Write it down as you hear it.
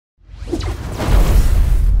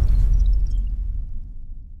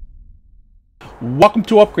Welcome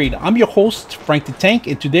to Upgrade. I'm your host, Frank the Tank,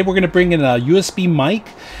 and today we're going to bring in a USB mic.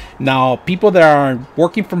 Now, people that are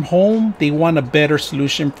working from home, they want a better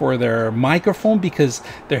solution for their microphone because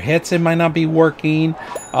their headset might not be working.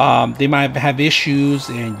 They might have issues,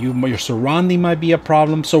 and your surrounding might be a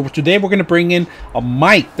problem. So today we're going to bring in a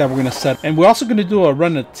mic that we're going to set, and we're also going to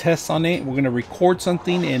run a test on it. We're going to record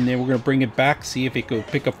something, and then we're going to bring it back, see if it could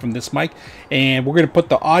pick up from this mic, and we're going to put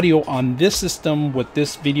the audio on this system with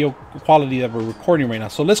this video quality that we're recording right now.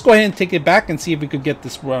 So let's go ahead and take it back and see if we could get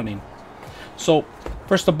this running. So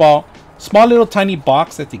first of all, small little tiny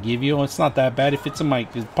box that they give you. It's not that bad. It fits in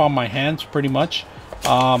the palm of my hands pretty much.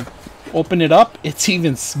 Open it up. It's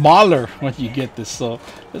even smaller when you get this. So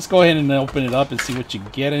let's go ahead and open it up and see what you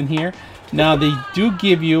get in here. Now they do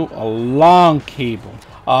give you a long cable.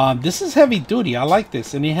 This is heavy duty. I like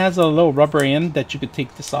this, and it has a little rubber end that you could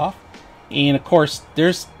take this off. And of course,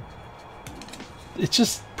 it's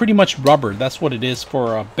just pretty much rubber. That's what it is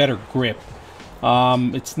for a better grip.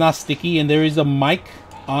 It's not sticky, and there is a mic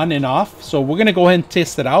on and off. So we're gonna go ahead and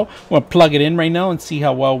test it out. I'm gonna plug it in right now and see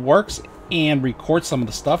how well it works and record some of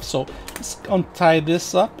the stuff. So let's untie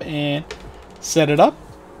this up and set it up.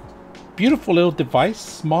 Beautiful little device,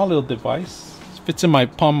 small little device. It fits in my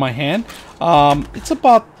palm of my hand. It's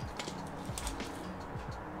about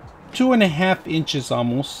 2.5 inches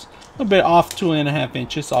almost, a little bit off 2.5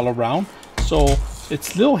 inches all around. So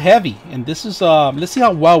it's a little heavy, and this is let's see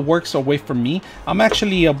how well it works away from me.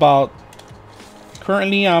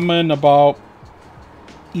 Currently I'm in about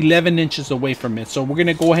 11 inches away from it. So we're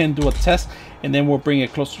gonna go ahead and do a test, and then we'll bring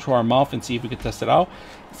it closer to our mouth and see if we can test it out,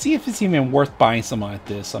 see if it's even worth buying something like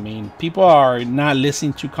this. I mean, people are not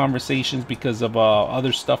listening to conversations because of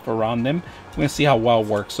other stuff around them. We're gonna see how well it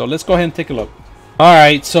works. So let's go ahead and take a look. All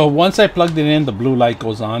right, so once I plugged it in, the blue light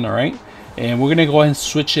goes on. All right, and we're gonna go ahead and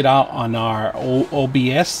switch it out on our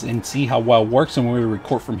OBS and see how well it works, and we're gonna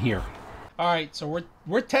record from here. All right, so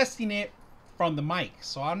we're testing it from the mic,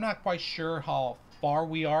 so I'm not quite sure how far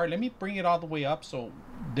we are. Let me bring it all the way up so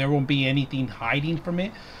there won't be anything hiding from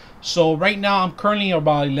it. So right now I'm currently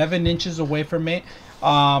about 11 inches away from it.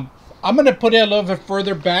 I'm gonna put it a little bit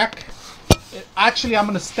further back. Actually, I'm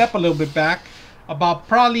gonna step a little bit back,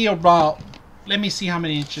 probably about, let me see how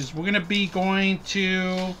many inches. We're gonna be going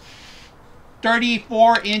to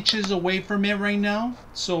 34 inches away from it right now.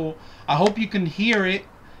 So I hope you can hear it,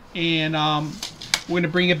 and we're gonna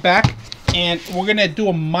bring it back, and we're gonna do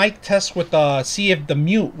a mic test with see if the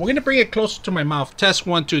mute. We're gonna bring it closer to my mouth. Test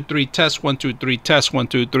 1 2 3. Test 1 2 3. Test 1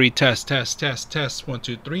 2 3. Test 1 2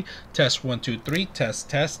 3. Test 1 2 3.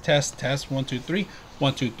 Test 1 2 3.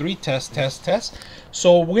 1 2 3. Test.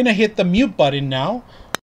 So we're gonna hit the mute button now.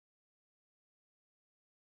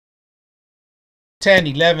 10,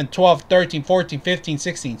 11, 12, 13, 14, 15,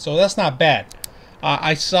 16. So that's not bad.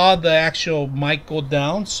 I saw the actual mic go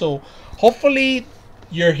down. So hopefully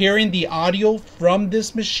you're hearing the audio from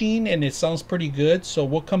this machine, and it sounds pretty good. So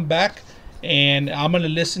we'll come back, and I'm going to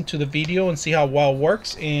listen to the video and see how well it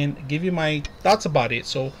works and give you my thoughts about it.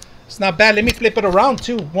 So it's not bad. Let me flip it around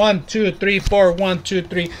too. 1 2 3 4. 1 2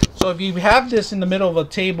 3. So if you have this in the middle of a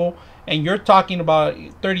table, and you're talking about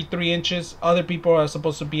 33 inches, other people are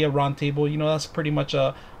supposed to be a round table. You know, that's pretty much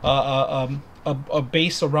a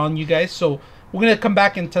base around you guys. So we're gonna come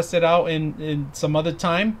back and test it out in some other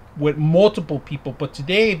time with multiple people. But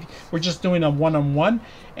today we're just doing a one-on-one.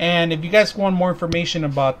 And if you guys want more information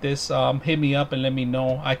about this, hit me up and let me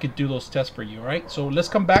know. I could do those tests for you. All right. So let's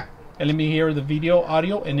come back and let me hear the video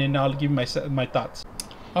audio, and then I'll give you my thoughts.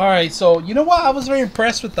 All right. So you know what? I was very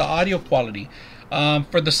impressed with the audio quality.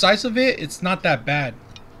 For the size of it, it's not that bad.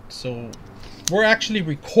 So we're actually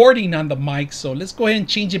recording on the mic, so let's go ahead and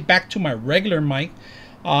change it back to my regular mic.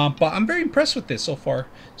 But I'm very impressed with this so far.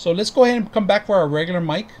 So let's go ahead and come back for our regular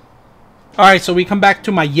mic. All right, so we come back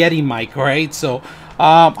to my Yeti mic. All right, so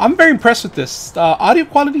I'm very impressed with this. Audio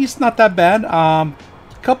quality is not that bad.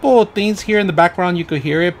 Couple of things here in the background, you could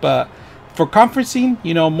hear it, but for conferencing,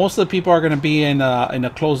 you know, most of the people are going to be in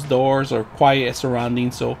a closed doors or quiet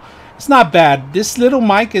surroundings, so it's not bad. This little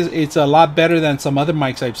mic it's a lot better than some other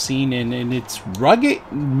mics I've seen, and it's rugged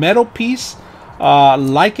metal piece,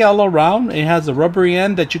 like all around. It has a rubbery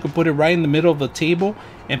end that you could put it right in the middle of the table,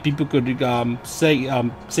 and people could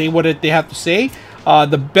say what they have to say.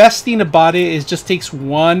 The best thing about it is just takes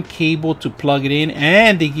one cable to plug it in,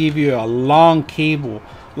 and they give you a long cable,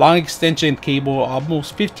 long extension cable,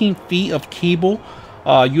 almost 15 feet of cable,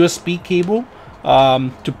 USB cable,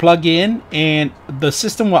 to plug in, and the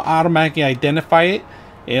system will automatically identify it.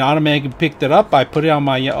 It automatically picked it up. I put it on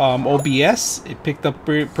my OBS. It picked up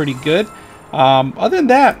pretty good. Other than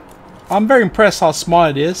that, I'm very impressed how small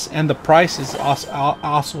it is, and the price is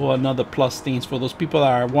also another plus things for those people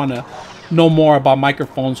that want to know more about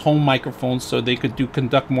microphones, home microphones, so they could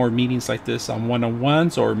conduct more meetings like this on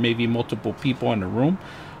one-on-ones or maybe multiple people in a room.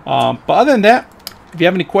 But other than that, if you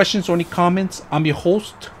have any questions or any comments, I'm your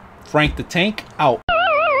host, Frank the Tank, out.